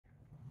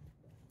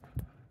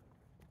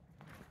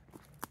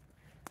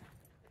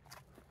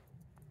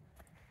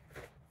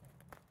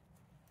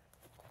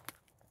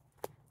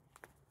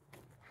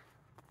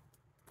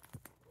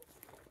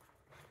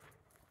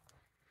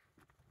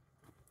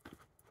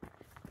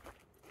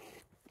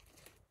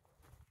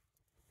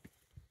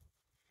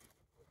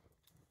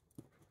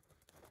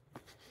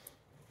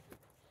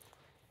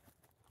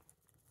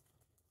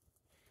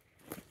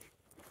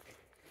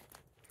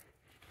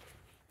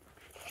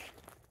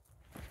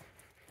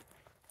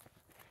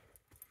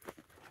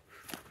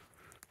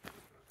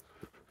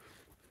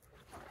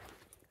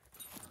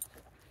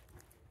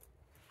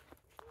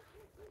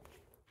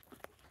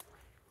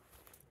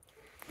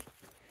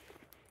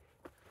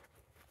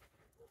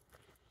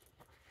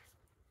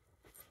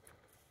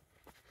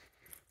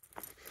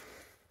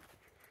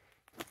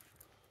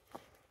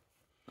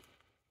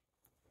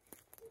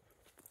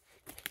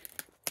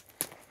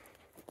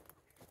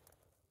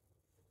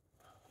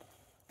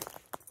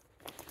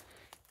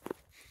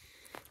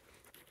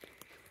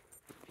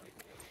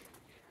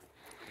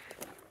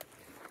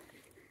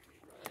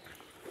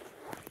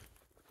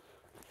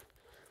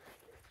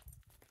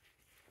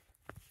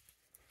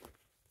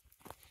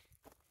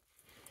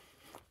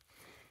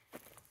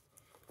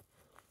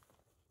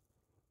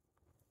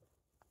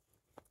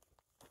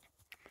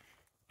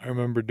I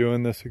remember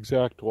doing this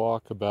exact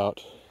walk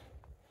about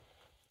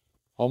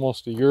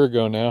almost a year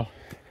ago now,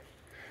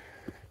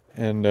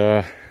 and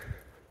I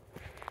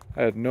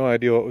had no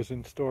idea what was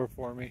in store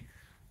for me.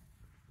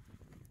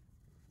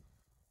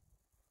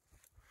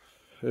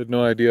 I had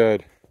no idea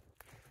I'd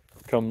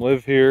come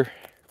live here.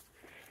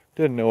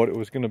 Didn't know what it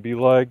was going to be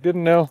like.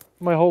 Didn't know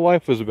my whole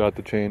life was about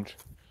to change.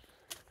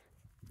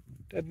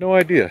 Had no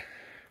idea.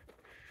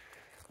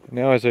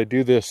 Now as I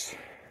do this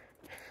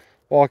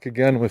walk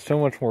again with so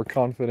much more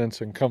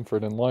confidence and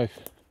comfort in life,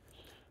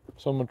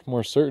 so much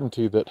more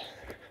certainty that,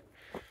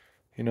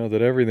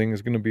 that everything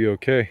is going to be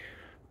okay.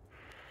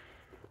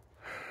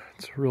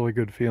 It's a really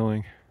good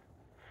feeling.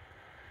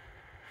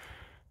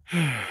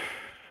 I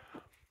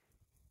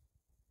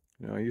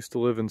used to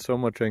live in so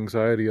much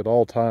anxiety at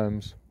all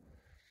times.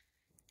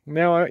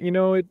 Now,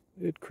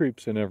 it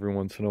creeps in every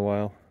once in a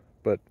while,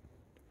 but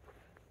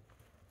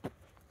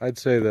I'd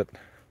say that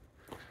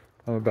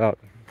I'm about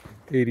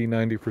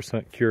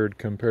 80-90% cured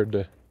compared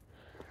to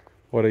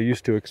what I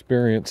used to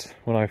experience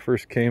when I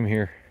first came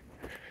here.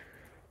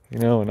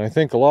 And I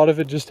think a lot of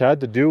it just had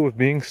to do with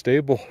being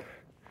stable,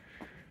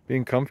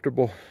 being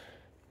comfortable.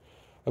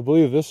 I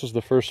believe this is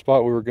the first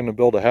spot we were going to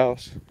build a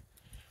house. In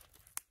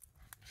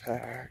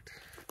fact,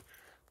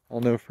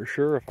 I'll know for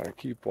sure if I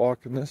keep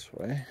walking this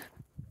way.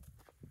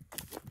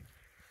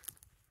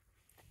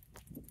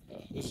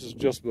 This is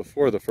just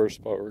before the first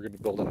spot we're going to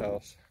build a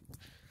house.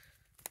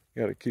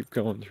 You got to keep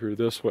going through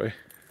this way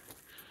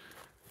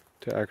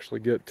to actually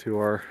get to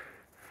our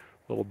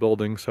little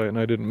building site, and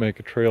I didn't make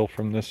a trail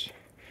from this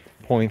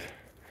point,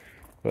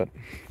 but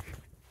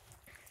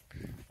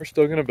we're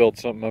still going to build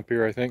something up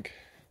here. I think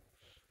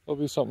it'll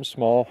be something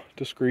small,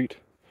 discreet,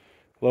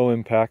 low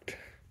impact.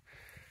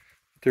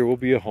 There will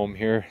be a home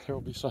here. There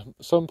will be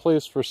some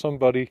place for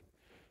somebody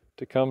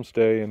to come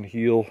stay and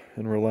heal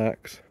and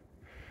relax.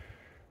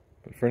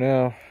 But for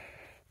now,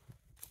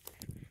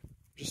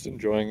 just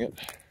enjoying it.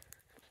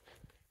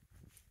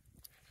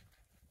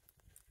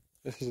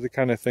 This is the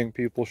kind of thing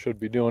people should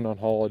be doing on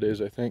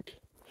holidays, I think.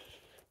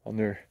 On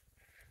their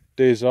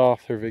days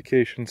off, their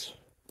vacations.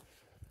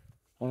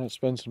 Why not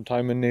spend some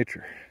time in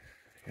nature?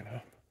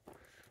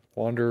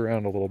 Wander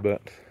around a little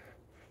bit.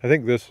 I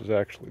think this is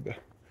actually the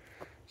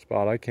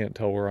spot. I can't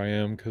tell where I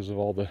am because of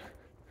all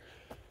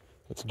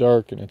it's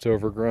dark and it's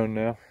overgrown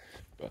now.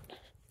 But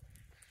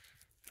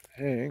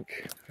I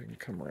think I can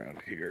come around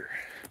here.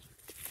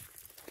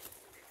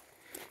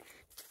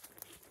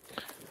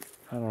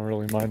 I don't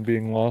really mind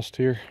being lost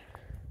here.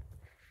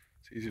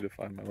 It's easy to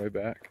find my way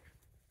back.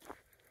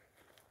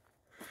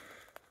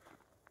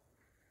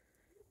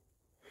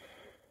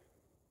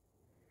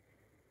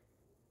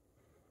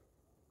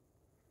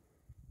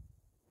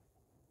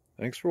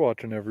 Thanks for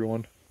watching,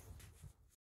 everyone.